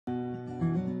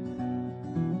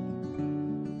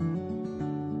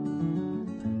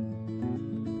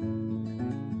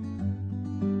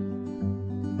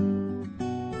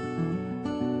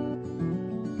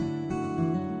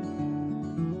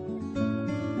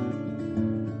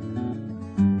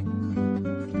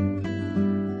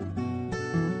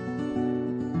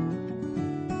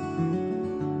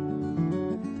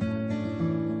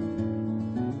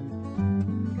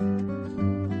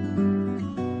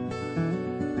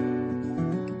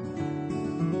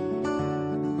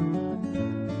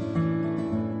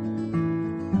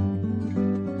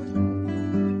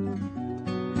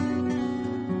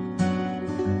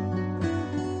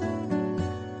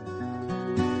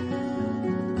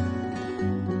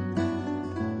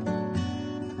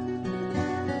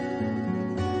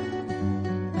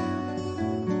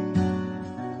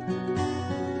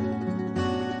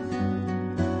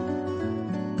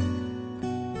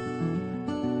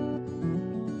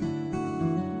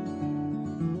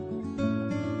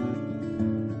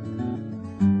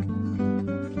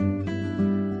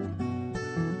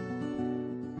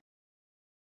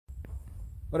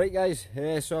Alright guys,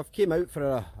 so I've came out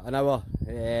for an hour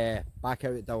back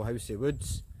out at Dalhousie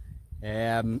Woods.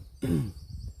 I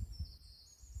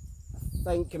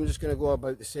think I'm just going to go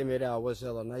about the same area I was the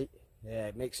other night.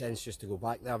 It makes sense just to go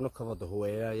back there. I've not covered the whole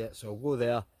area yet, so I'll go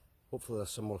there. Hopefully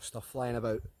there's some more stuff flying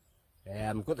about.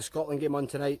 I've got the Scotland game on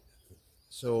tonight,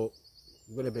 so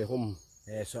I'm going to be home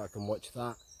so I can watch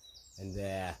that. And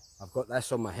I've got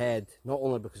this on my head, not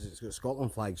only because it's got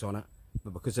Scotland flags on it,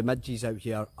 but because the midges out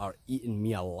here are eating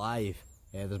me alive.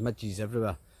 There's midges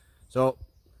everywhere. So,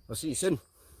 I'll see you soon.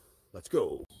 Let's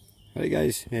go. Alright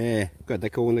guys, got a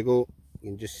dick hole on the go.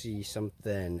 You can just see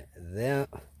something there.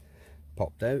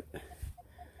 Popped out.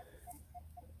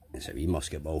 It's a wee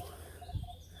musket ball.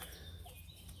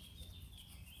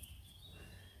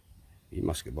 Wee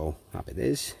musket ball. Happy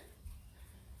days.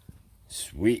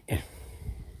 Sweet.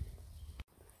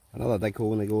 Another dig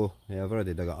hole on the go. I've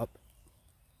already dug it up.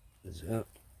 Is that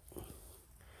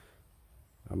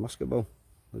a musket ball?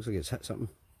 Looks like it's hit something.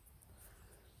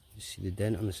 You see the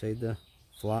dent on the side there,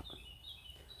 flat.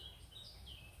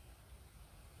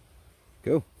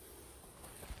 Cool.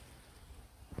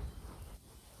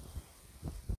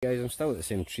 Guys, I'm still at the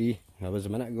same tree I was a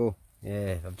minute ago.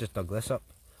 I've just dug this up.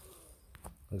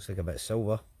 Looks like a bit of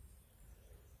silver.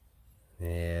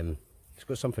 It's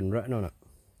got something written on it.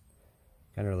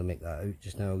 Can't really make that out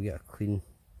just now. I'll get a clean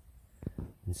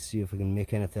and see if we can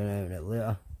make anything out of it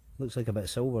later. Looks like a bit of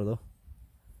silver though.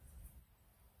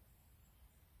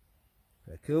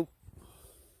 Pretty cool.